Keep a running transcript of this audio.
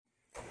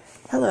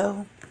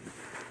Hello,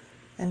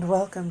 and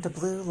welcome to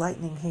Blue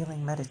Lightning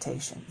Healing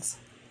Meditations.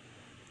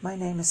 My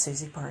name is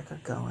Susie Parker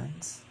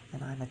Goins,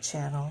 and I'm a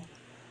channel,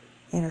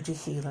 energy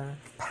healer,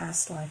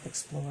 past life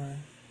explorer,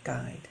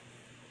 guide.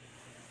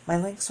 My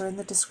links are in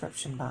the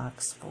description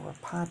box for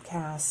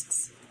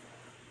podcasts,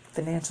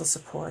 financial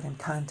support, and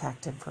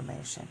contact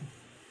information.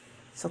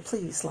 So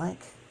please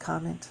like,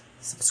 comment,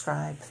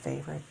 subscribe,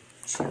 favorite,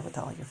 share with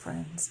all your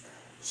friends.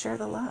 Share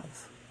the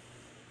love.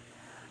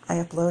 I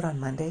upload on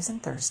Mondays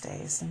and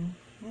Thursdays, and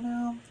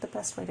the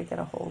best way to get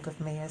a hold of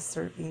me is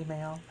through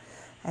email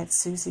at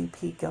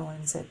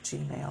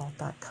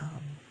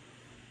susiepgoins@gmail.com.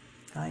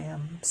 I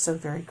am so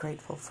very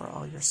grateful for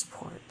all your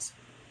support.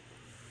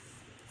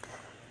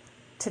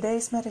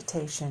 Today's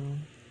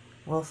meditation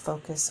will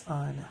focus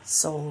on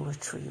soul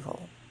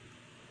retrieval.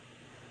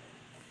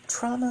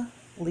 Trauma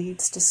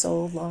leads to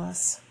soul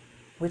loss,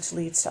 which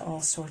leads to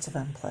all sorts of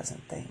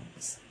unpleasant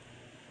things.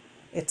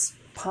 It's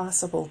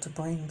possible to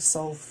bring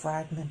soul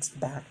fragments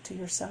back to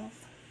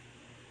yourself.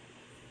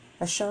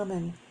 A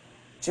shaman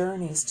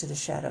journeys to the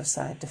shadow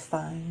side to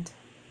find,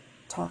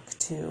 talk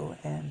to,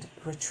 and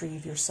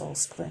retrieve your soul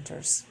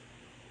splinters.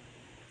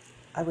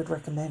 I would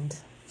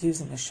recommend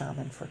using a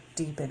shaman for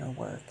deep inner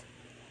work.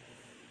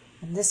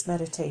 And this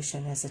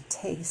meditation is a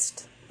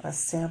taste, a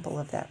sample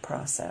of that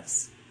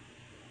process.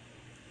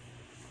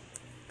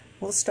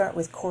 We'll start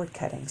with cord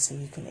cutting so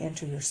you can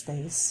enter your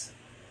space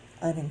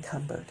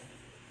unencumbered.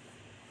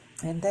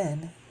 And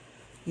then,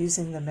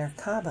 using the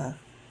Merkaba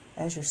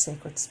as your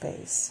sacred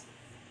space,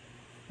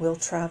 we'll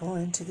travel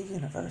into the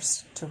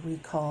universe to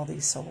recall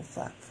these soul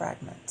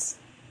fragments.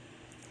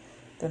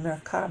 The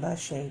Merkaba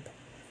shape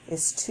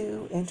is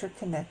two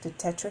interconnected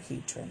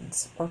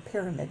tetrahedrons or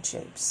pyramid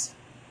shapes.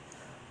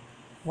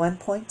 One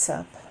points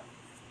up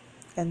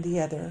and the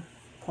other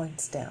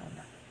points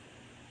down.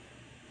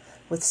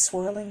 With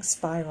swirling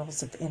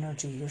spirals of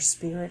energy, your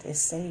spirit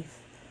is safe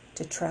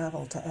to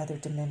travel to other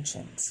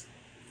dimensions.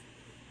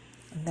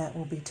 And that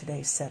will be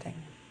today's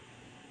setting.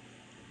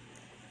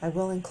 I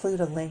will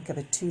include a link of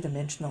a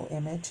two-dimensional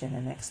image and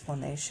an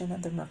explanation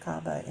of the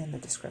Merkaba in the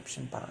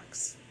description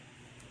box.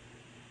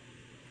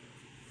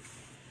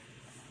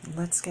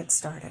 Let's get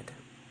started.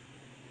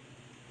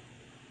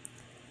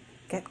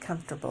 Get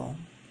comfortable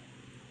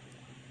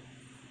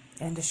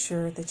and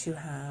assure that you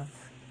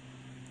have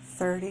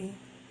 30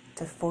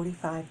 to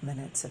 45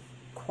 minutes of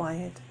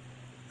quiet,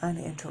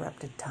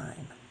 uninterrupted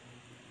time.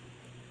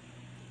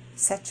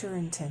 Set your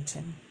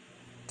intention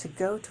to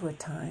go to a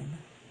time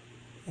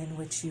in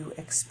which you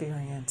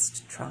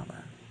experienced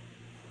trauma.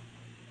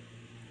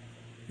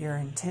 Your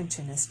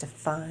intention is to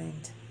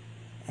find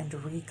and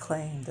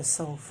reclaim the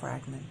soul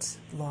fragments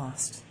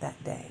lost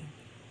that day.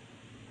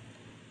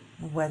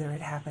 Whether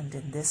it happened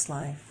in this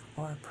life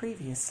or a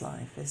previous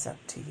life is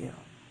up to you.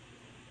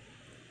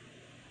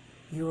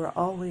 You are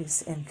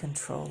always in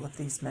control of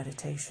these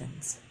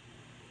meditations,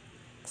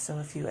 so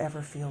if you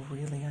ever feel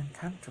really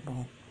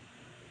uncomfortable,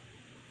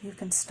 you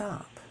can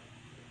stop.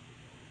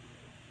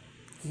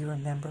 You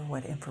remember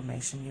what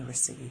information you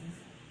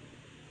receive.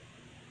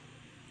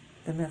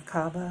 The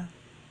Merkaba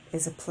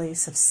is a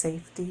place of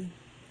safety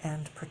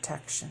and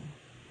protection.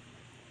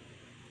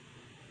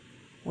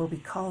 We'll be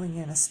calling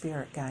in a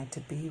spirit guide to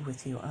be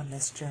with you on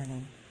this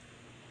journey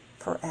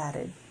for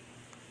added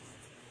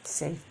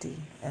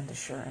safety and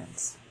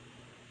assurance.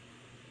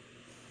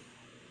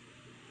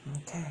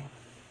 Okay.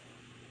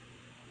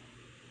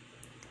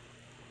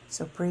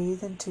 So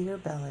breathe into your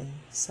belly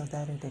so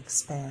that it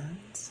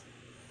expands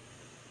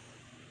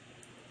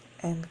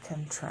and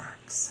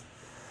contracts.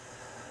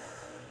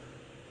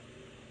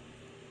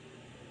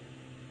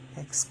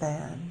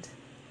 Expand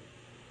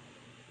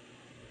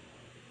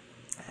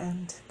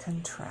and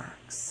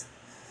contracts.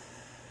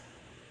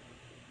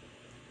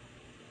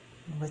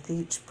 And with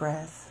each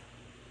breath,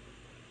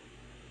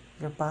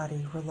 your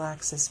body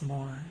relaxes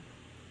more.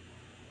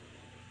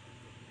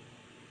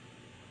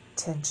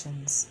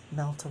 Tensions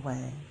melt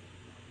away.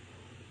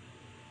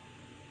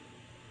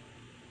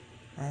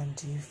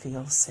 And you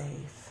feel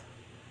safe.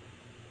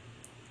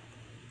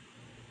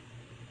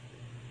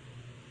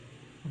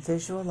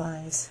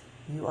 Visualize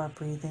you are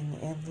breathing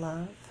in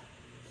love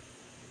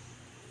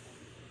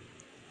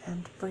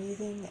and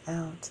breathing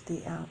out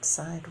the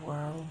outside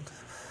world.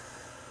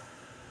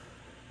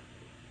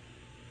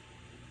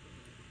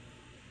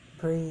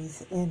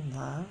 Breathe in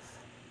love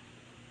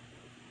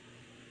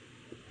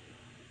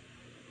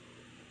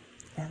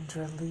and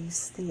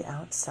release the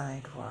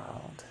outside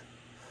world.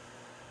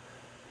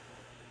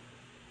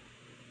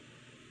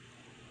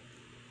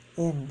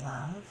 In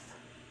love.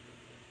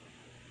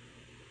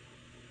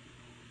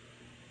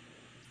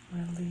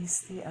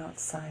 Release the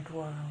outside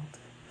world.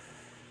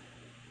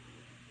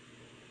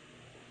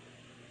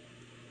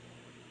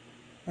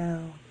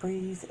 Now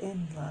breathe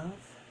in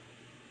love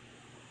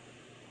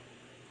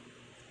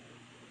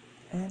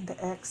and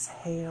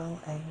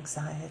exhale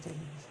anxiety.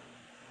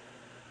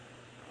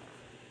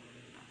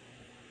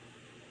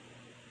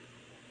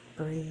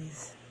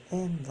 Breathe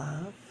in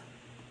love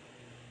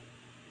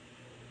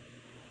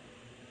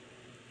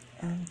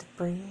and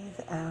breathe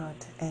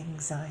out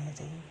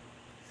anxiety.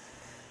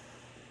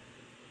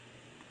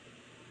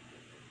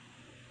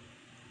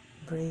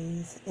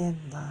 breathe in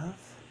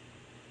love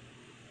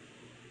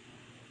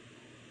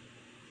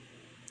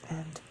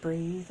and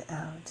breathe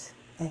out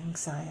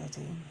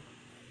anxiety.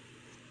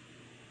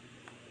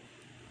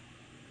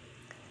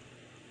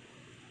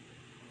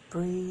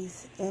 Breathe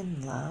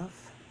in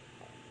love,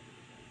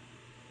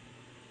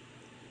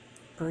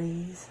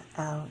 breathe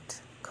out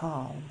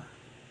calm.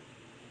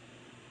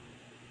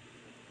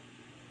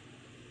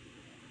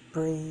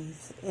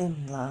 Breathe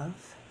in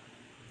love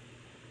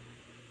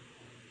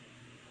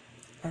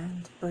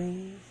and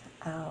breathe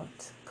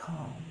out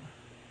calm.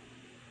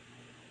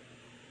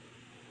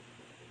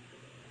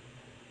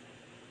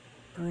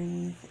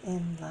 Breathe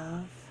in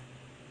love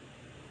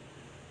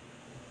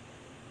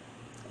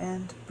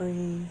and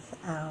breathe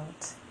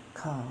out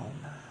calm.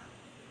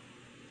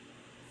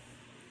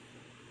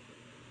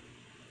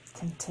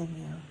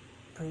 Continue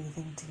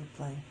breathing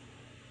deeply,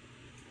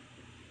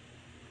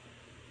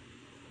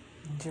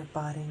 and your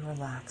body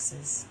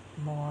relaxes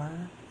more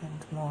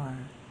and more.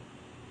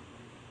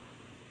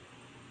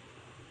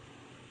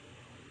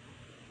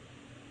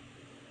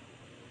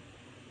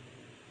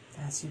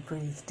 As you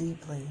breathe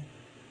deeply,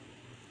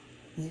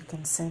 you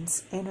can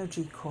sense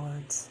energy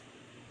cords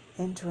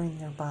entering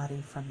your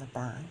body from the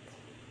back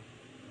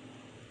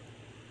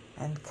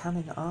and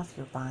coming off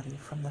your body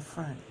from the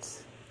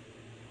front.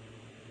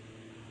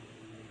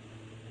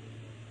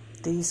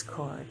 These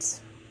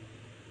cords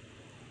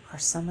are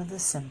some of the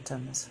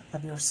symptoms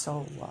of your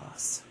soul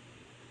loss.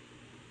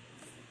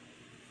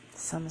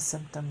 Some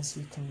symptoms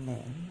you can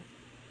name,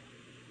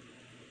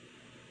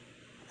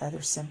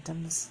 other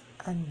symptoms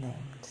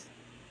unnamed.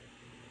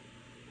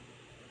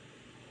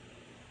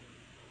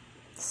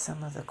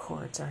 Some of the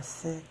cords are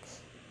thick,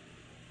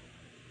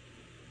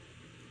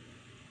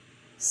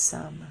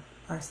 some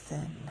are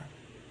thin.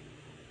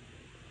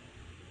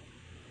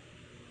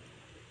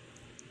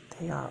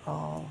 They are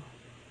all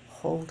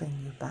holding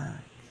you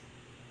back.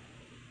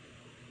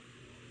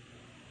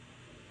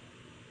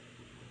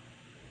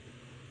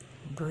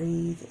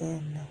 Breathe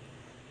in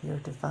your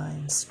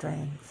divine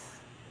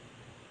strength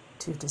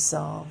to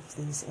dissolve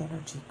these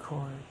energy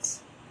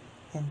cords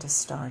into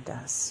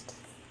stardust.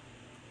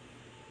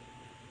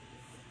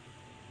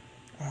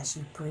 As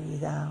you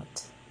breathe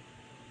out,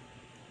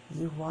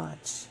 you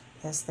watch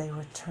as they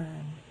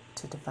return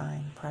to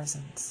divine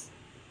presence.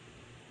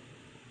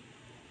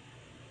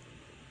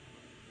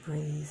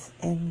 Breathe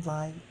in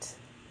light,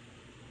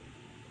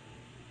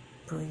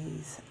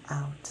 breathe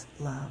out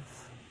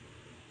love,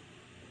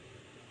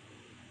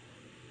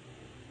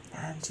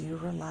 and you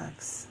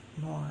relax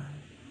more.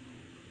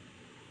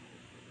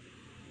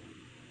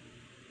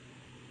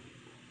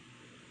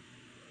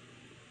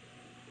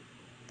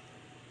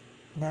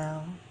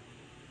 Now,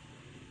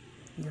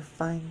 you're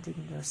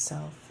finding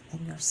yourself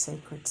in your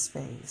sacred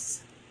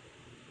space.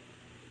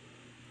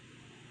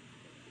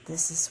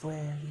 This is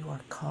where you are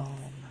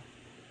calm.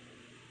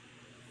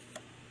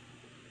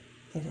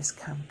 It is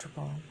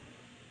comfortable,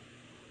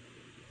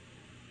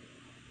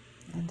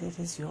 and it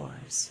is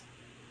yours.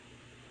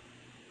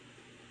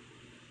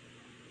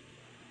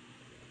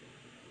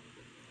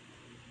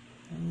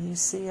 And you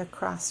see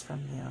across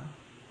from you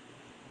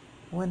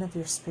one of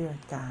your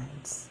spirit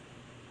guides,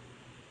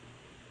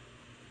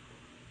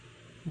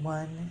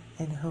 one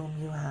in whom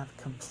you have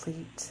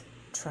complete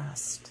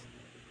trust.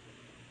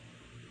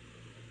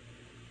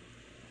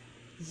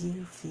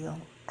 You feel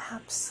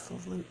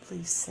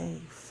absolutely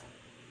safe.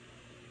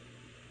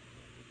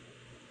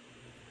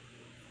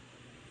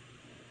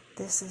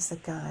 This is a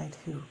guide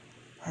who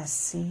has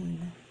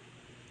seen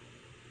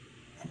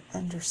and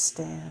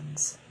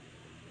understands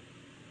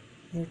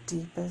your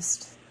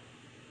deepest,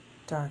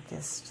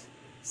 darkest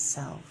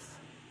self.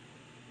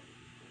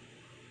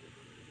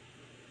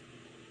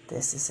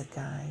 This is a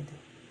guide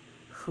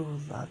who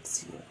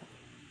loves you.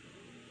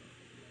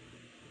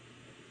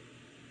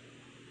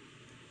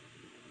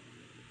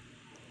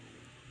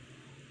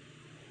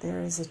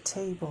 There is a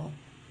table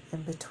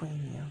in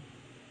between you.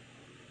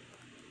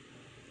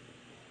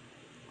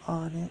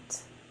 On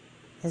it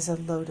is a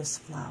lotus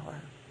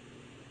flower.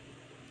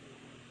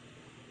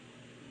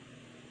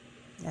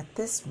 At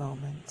this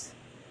moment,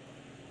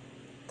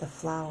 the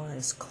flower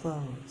is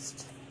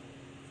closed.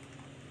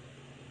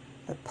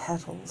 The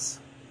petals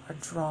are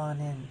drawn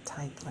in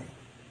tightly.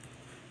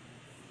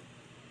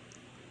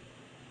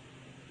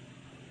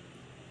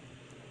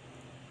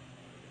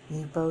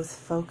 You both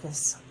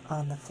focus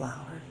on the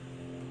flower,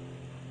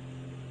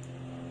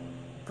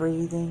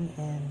 breathing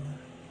in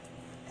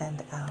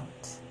and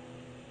out,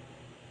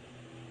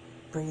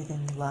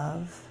 breathing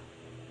love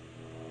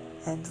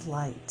and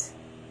light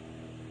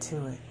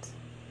to it.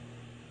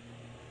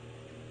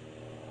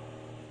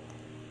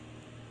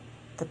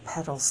 The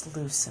petals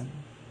loosen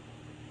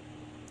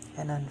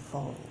and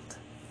unfold,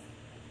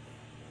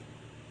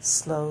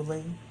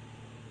 slowly,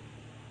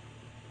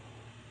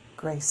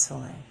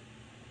 gracefully.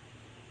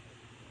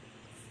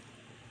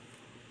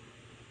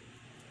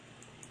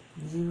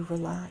 You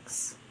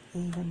relax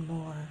even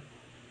more.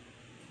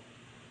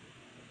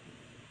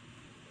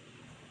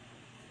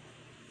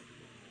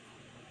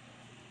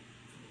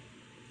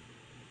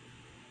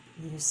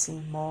 You see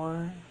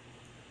more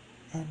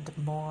and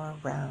more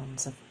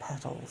rounds of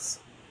petals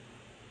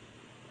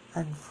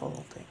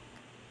unfolding.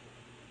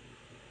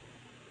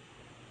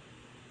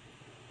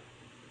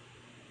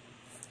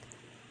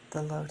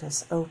 The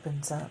lotus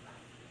opens up,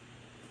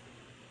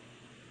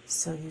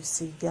 so you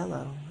see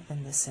yellow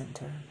in the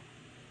center.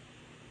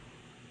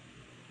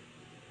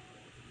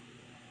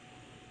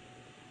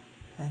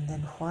 And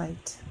then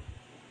white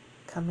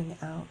coming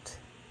out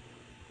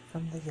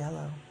from the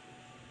yellow.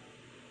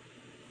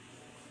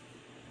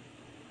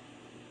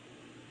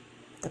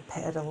 The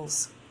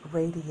petals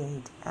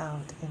radiate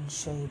out in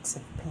shades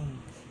of pink,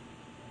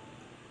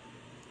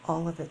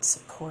 all of it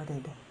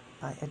supported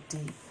by a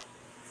deep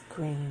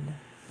green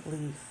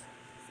leaf.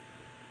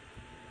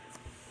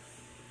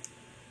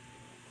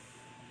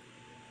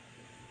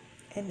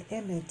 An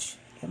image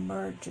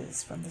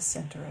emerges from the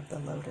center of the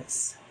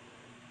lotus.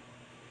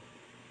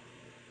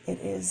 It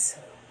is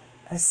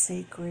a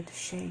sacred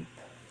shape,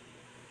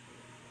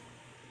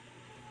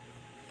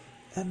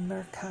 a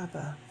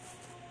Merkaba.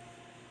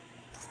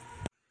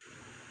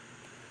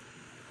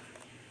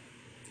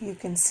 You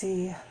can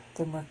see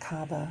the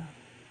Merkaba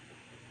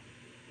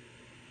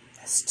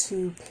as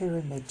two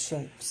pyramid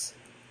shapes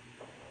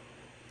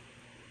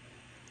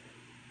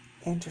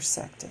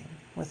intersecting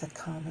with a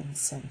common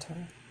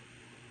center.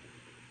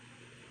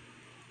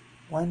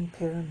 One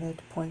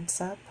pyramid points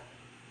up,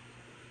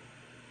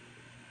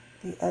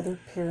 the other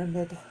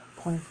pyramid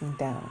pointing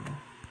down.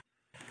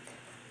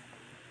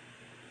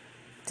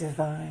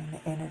 Divine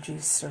energy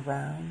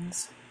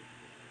surrounds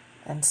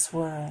and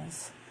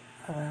swirls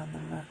around the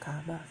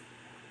Merkaba.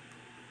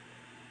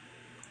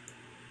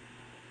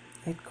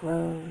 It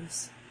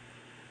grows,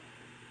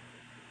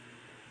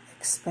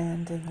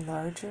 expanding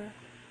larger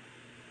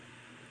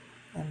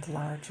and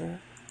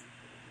larger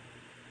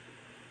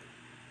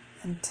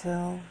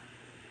until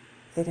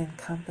it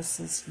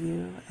encompasses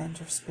you and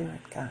your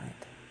spirit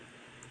guide.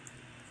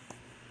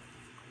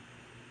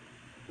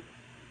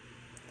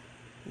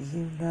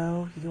 You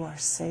know you are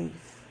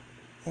safe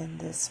in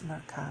this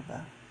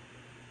Merkaba.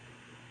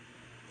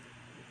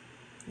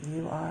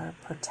 You are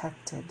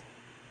protected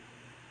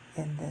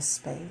in this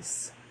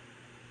space.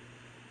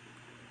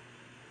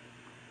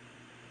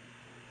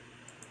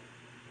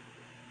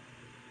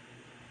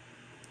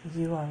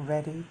 You are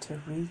ready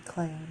to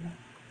reclaim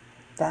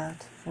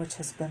that which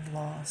has been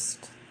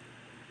lost.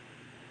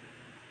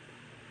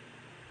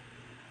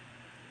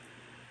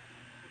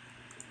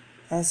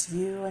 As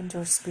you and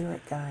your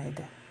spirit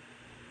guide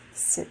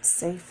sit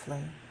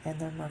safely in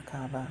the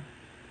Merkaba,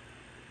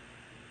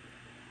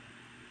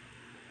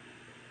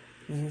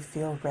 you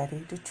feel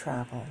ready to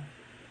travel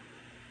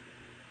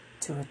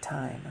to a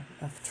time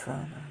of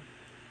trauma,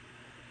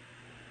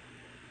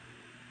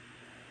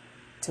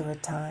 to a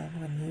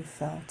time when you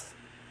felt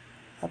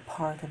a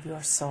part of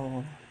your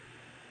soul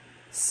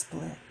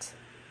split.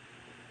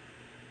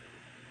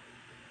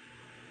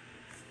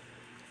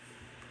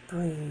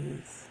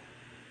 Breathe.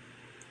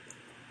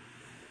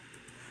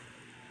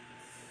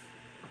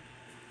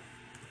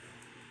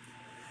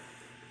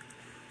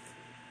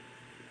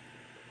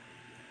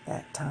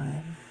 That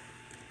time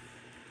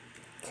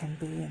can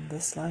be in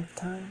this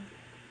lifetime,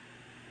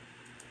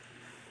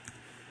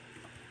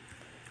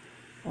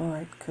 or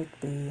it could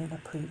be in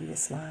a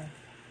previous life.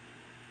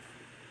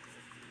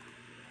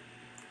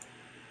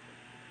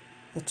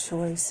 The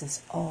choice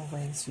is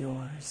always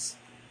yours.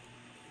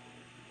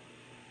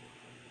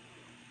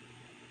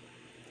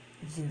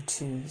 You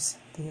choose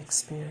the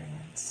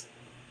experience.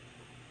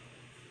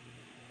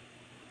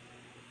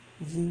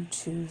 You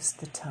choose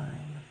the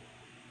time.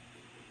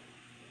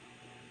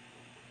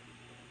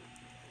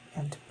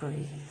 And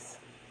breathe.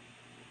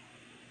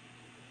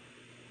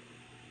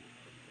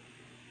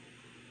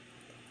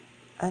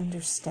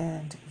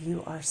 Understand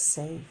you are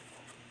safe,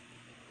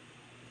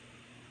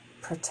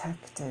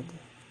 protected,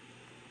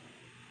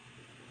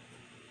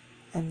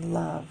 and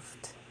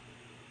loved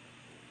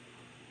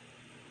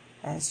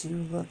as you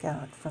look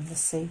out from the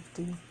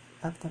safety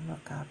of the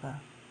Merkaba.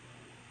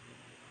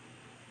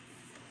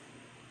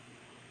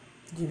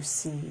 You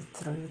see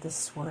through the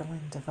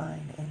swirling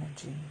divine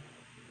energy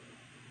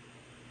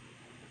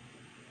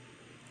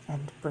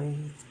and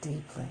breathe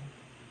deeply.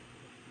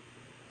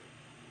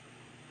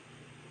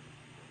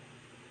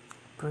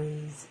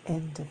 Breathe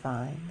in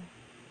divine.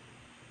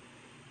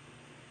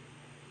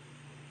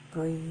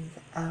 Breathe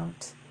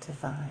out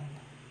divine.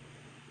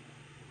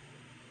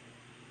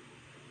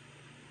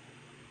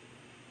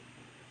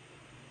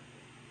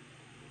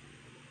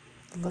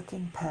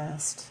 Looking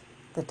past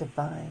the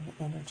divine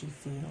energy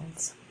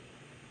fields,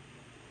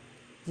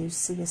 you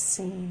see a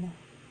scene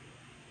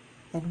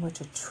in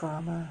which a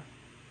trauma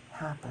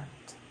happened.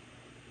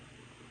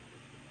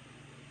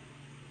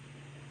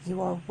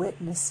 You are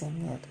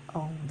witnessing it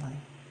only.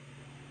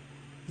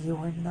 You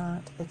are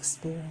not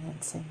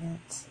experiencing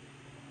it.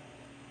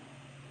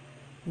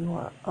 You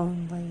are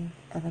only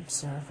an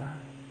observer.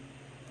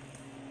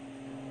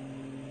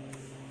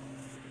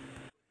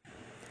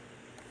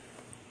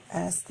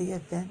 As the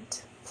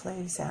event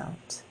plays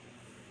out,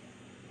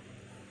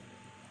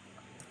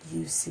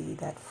 you see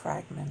that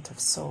fragment of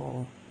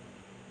soul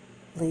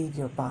leave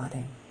your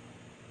body.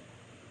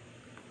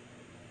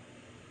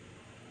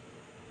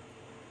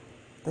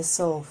 The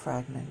soul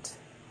fragment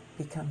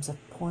becomes a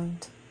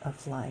point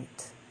of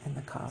light in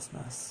the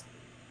cosmos,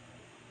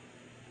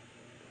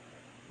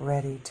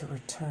 ready to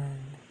return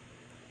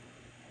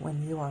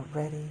when you are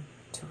ready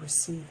to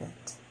receive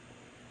it.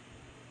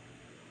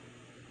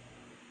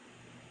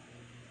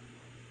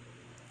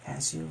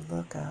 As you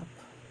look up,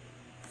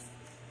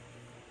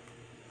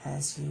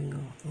 as you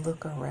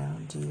look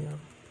around you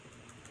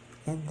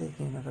in the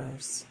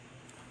universe,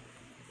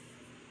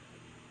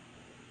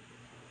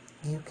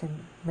 you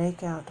can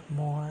make out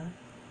more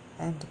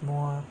and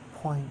more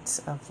points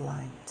of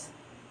light.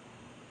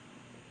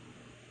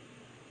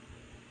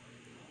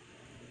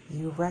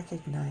 You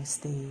recognize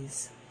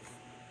these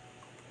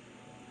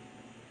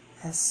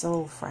as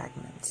soul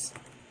fragments,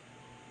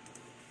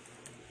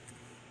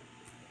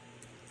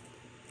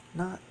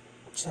 not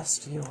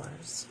just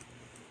yours,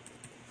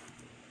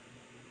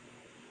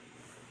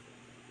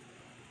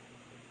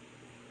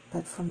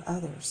 but from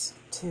others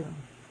too.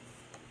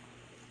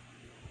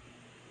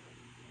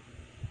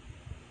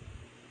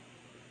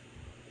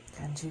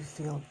 And you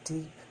feel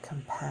deep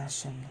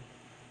compassion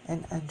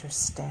and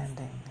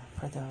understanding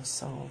for those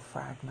soul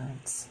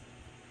fragments.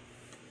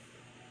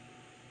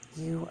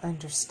 You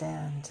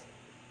understand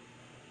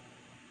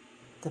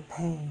the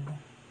pain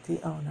the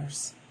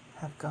owners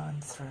have gone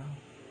through.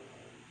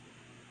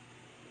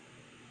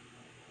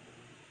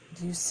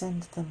 You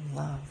send them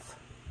love.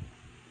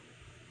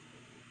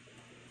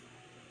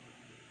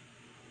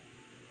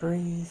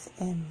 Breathe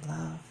in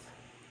love.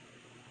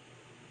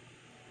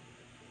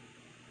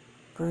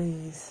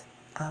 Breathe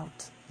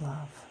out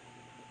love.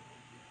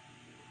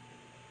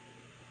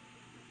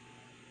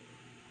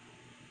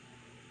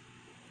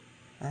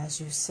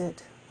 As you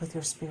sit with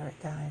your spirit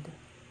guide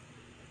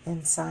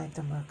inside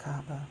the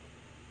Merkaba,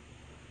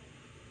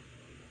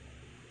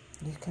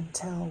 you can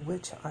tell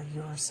which are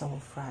your soul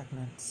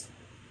fragments.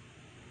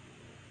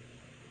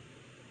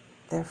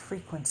 Their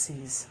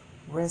frequencies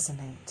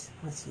resonate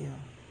with you.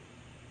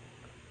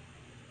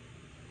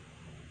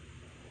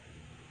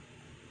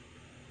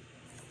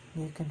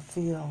 You can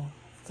feel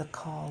the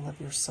call of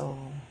your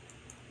soul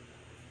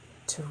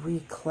to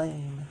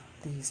reclaim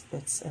these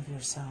bits of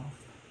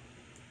yourself.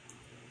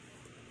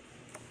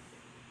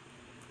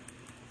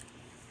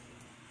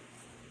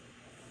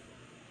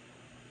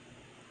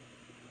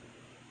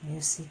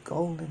 You see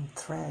golden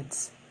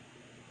threads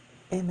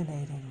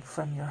emanating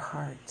from your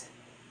heart,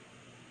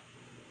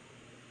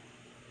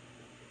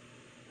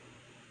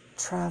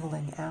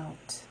 traveling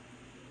out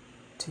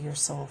to your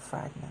soul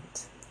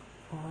fragment,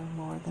 or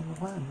more than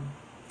one.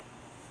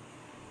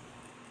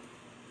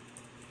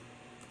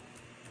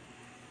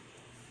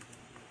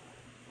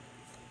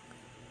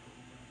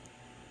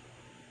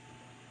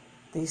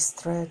 These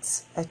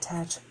threads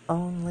attach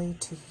only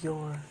to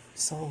your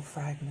soul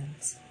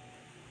fragments.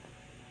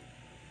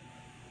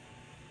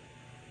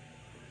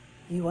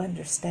 You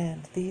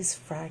understand these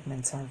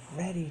fragments are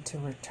ready to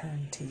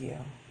return to you,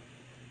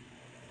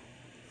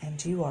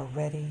 and you are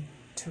ready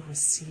to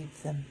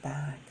receive them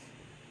back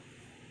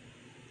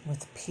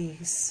with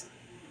peace,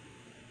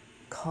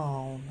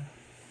 calm,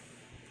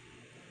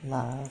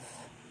 love,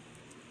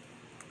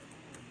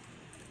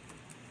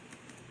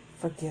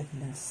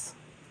 forgiveness.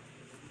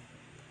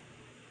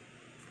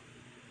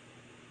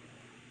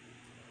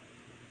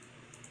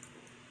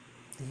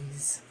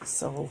 These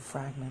soul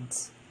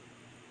fragments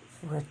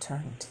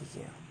return to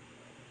you.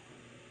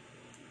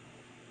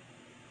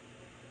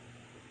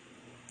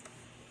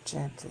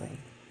 Gently,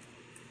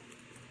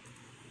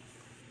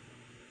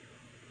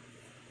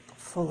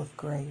 full of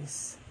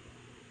grace,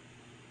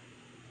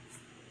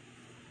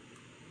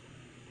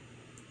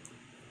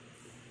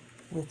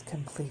 with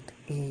complete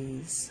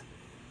ease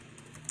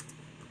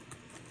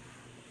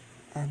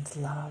and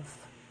love.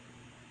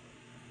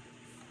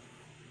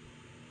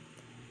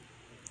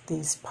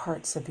 These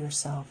parts of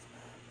yourself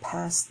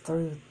pass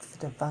through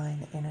the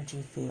divine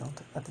energy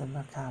field of the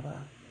Merkaba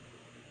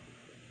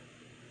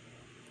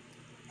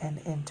and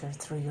enter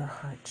through your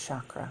heart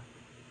chakra.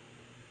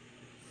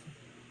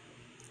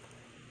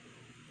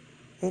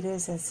 It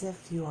is as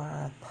if you are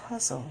a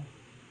puzzle,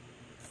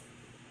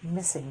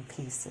 missing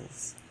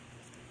pieces.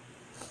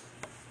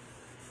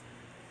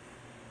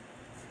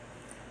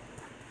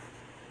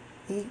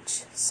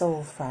 Each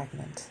soul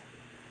fragment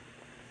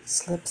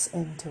slips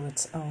into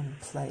its own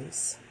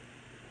place.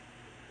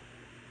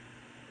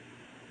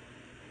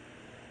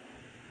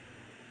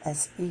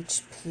 As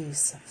each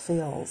piece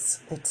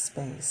fills its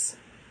space,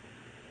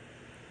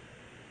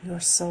 your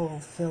soul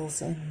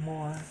fills in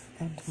more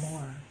and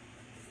more.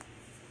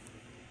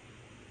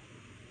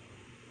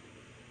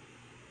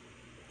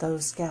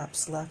 Those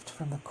gaps left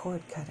from the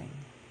cord cutting,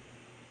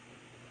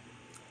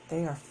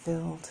 they are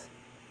filled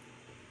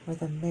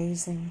with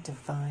amazing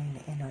divine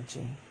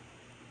energy.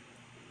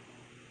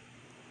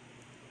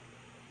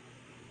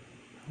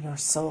 Your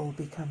soul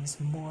becomes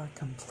more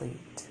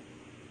complete.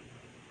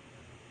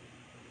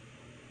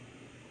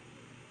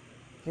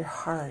 Your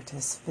heart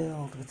is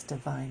filled with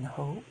divine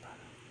hope,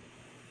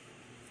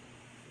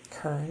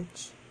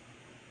 courage,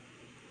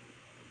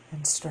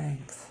 and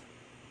strength.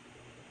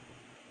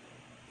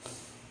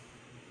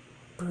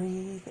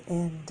 Breathe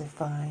in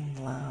divine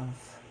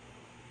love.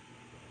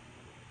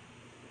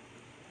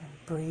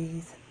 And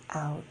breathe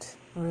out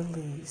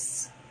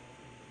release.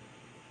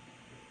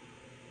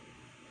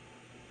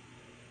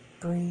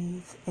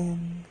 Breathe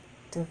in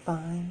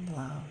divine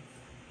love.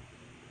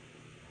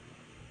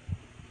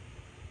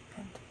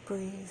 And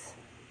breathe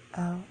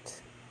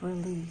out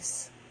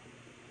release.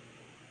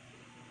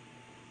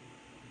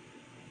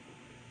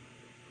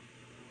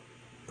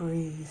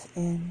 Breathe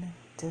in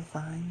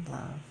divine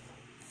love.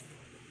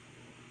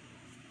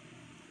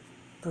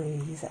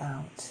 Breathe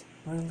out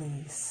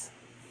release.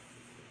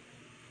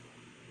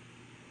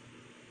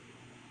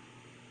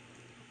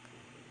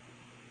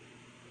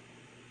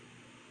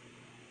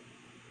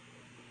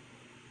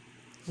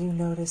 You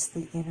notice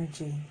the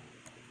energy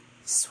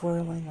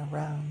swirling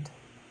around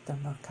the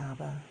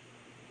Merkaba.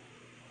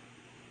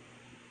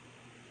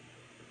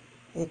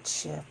 It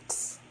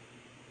shifts.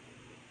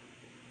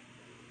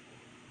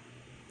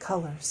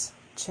 Colors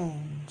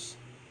change.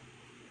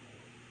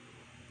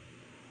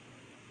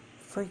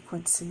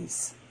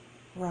 Frequencies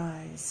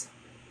rise.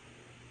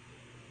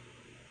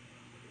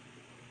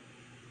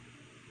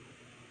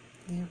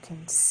 You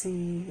can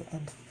see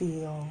and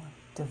feel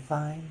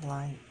divine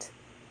light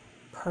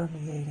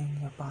permeating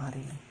your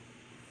body.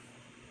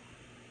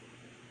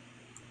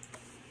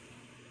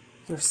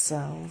 Your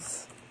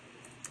cells,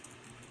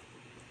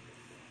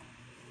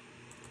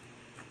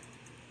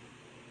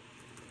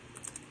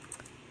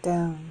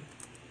 down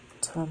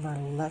to a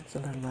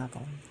molecular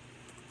level.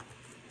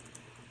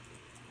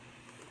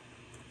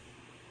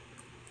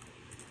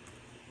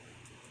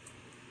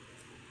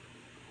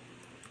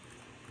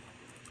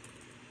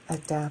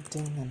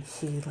 Adapting and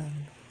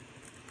healing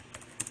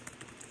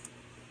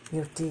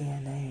your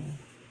DNA.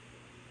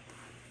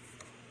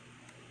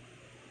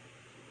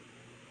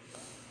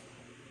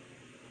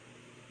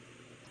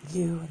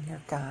 You and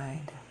your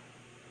guide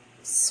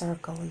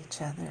circle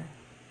each other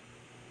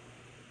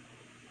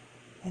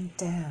and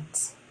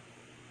dance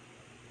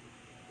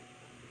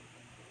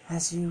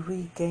as you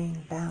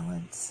regain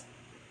balance,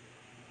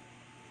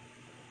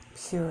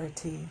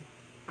 purity,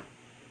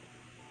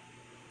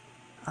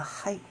 a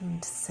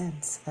heightened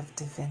sense of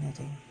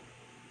divinity.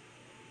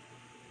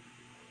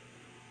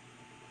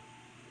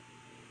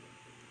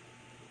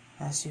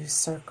 As you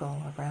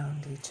circle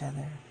around each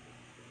other,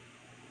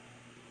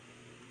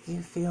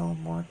 you feel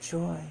more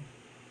joy,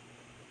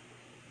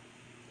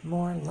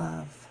 more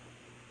love.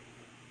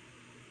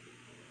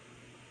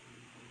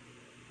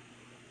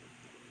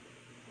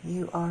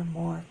 You are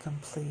more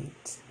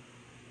complete.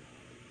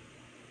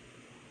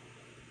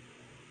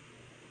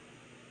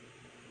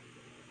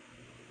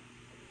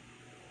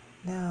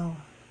 Now,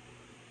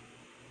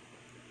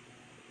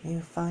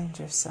 you find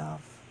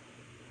yourself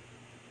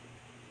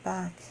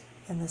back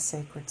in the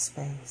sacred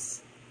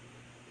space,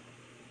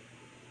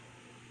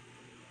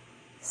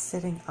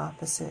 sitting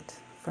opposite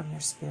from your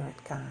spirit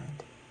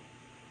guide.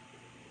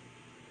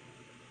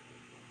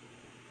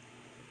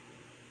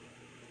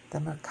 The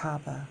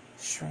Merkaba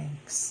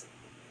shrinks,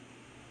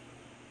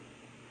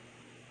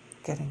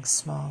 getting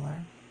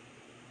smaller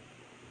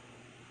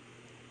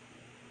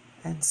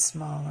and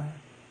smaller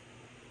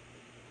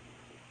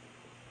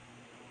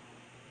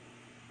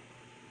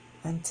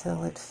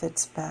until it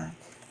fits back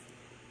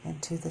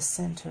into the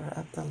center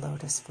of the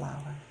lotus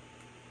flower.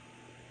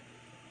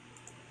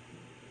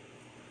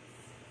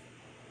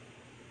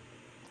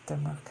 The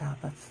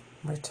Merkaba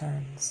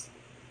returns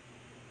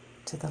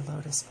to the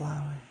lotus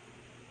flower.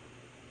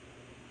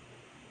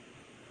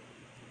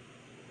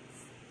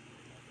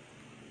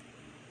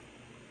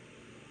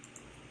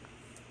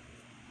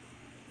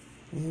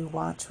 You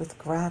watch with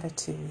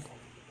gratitude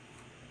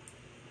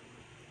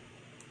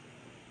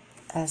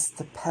as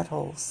the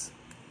petals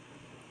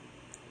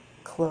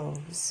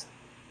close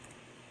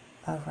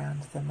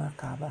around the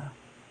Merkaba.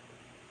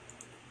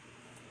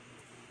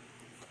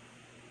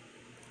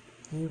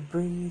 You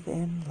breathe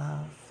in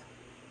love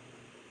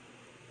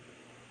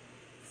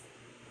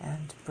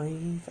and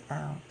breathe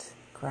out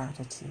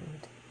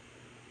gratitude.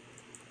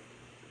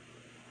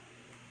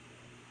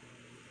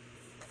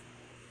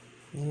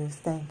 You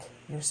thank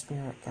your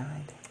spirit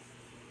guide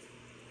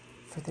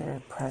for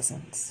their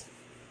presence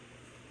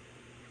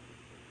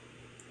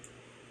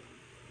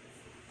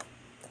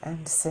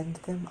and send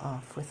them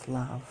off with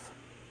love.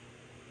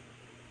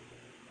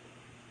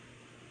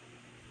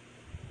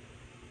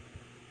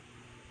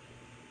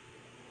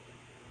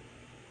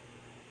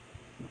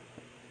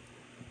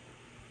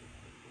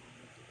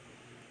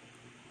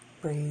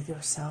 Breathe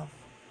yourself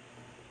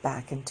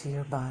back into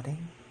your body,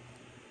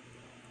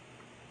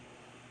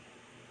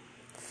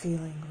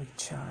 feeling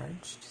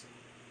recharged,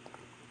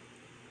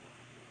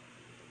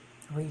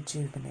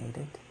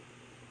 rejuvenated,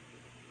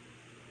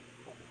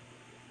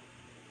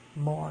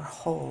 more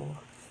whole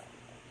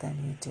than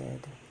you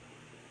did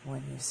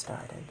when you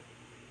started.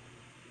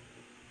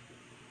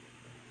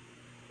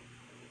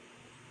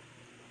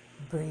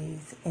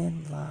 Breathe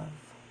in love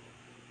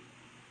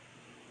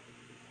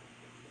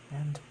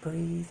and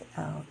breathe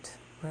out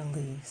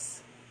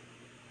release.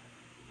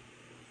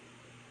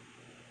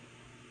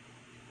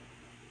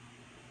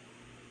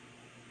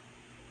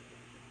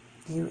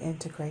 You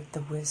integrate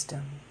the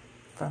wisdom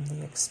from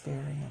the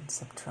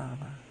experience of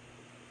trauma.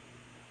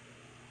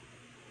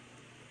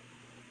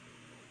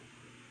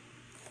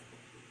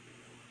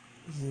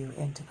 You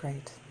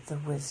integrate the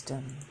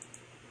wisdom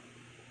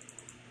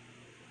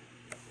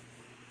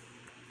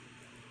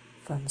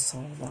from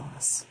soul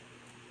loss.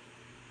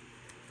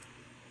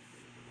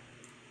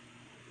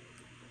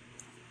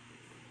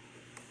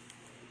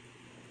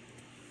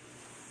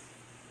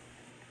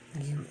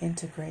 You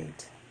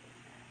integrate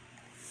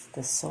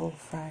the soul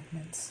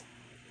fragments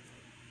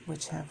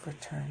which have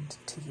returned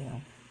to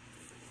you.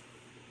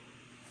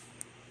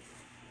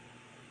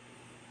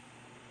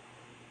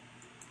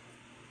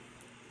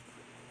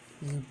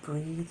 You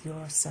breathe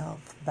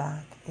yourself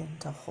back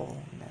into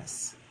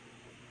wholeness.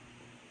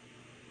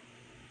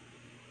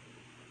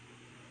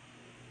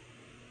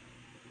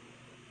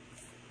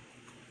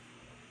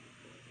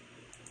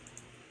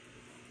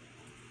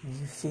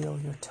 You feel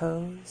your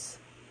toes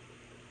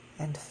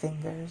and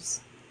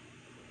fingers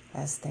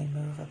as they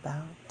move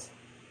about.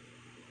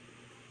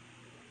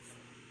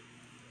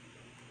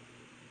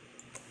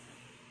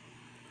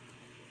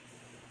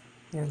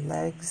 Your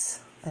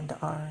legs and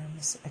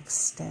arms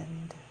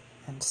extend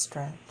and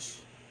stretch.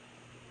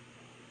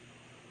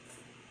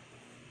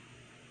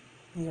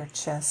 Your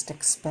chest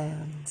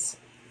expands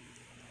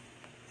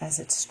as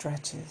it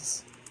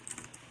stretches.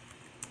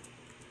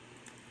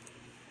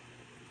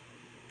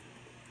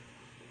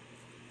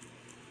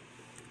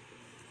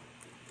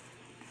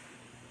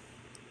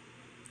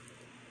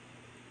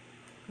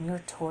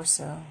 Your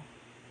torso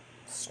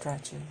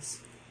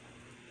stretches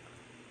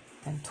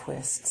and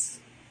twists.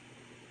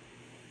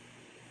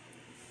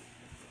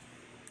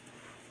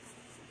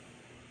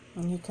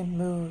 And you can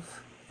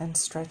move and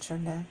stretch your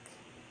neck.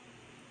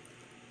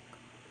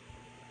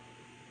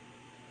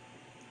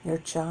 Your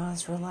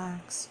jaw's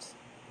relaxed.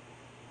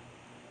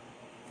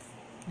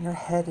 Your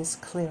head is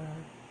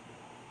clearer.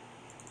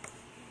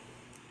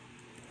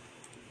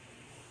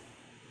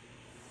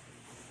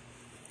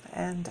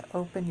 And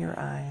open your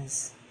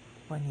eyes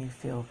when you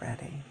feel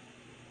ready.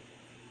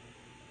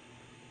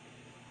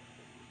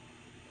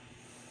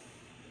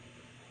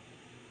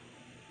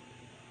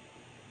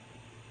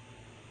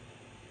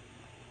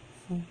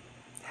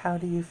 How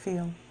do you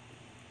feel?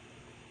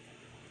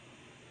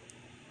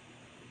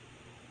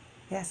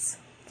 Yes,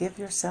 give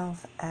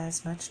yourself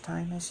as much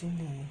time as you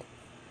need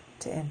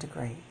to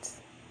integrate.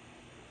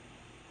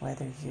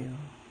 Whether you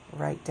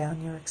write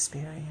down your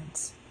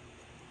experience,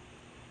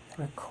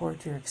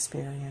 record your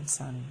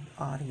experience on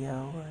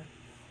audio, or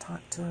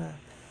talk to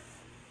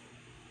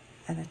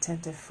an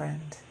attentive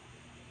friend.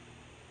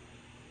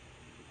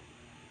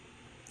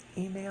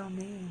 Email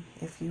me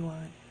if you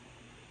want.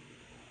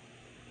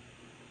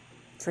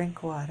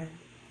 Drink water.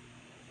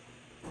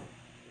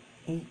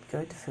 Eat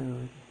good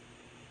food.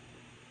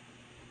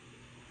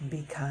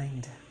 Be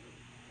kind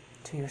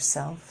to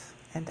yourself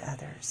and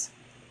others.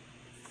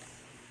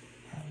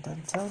 And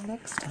until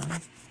next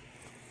time,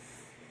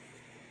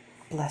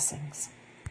 blessings.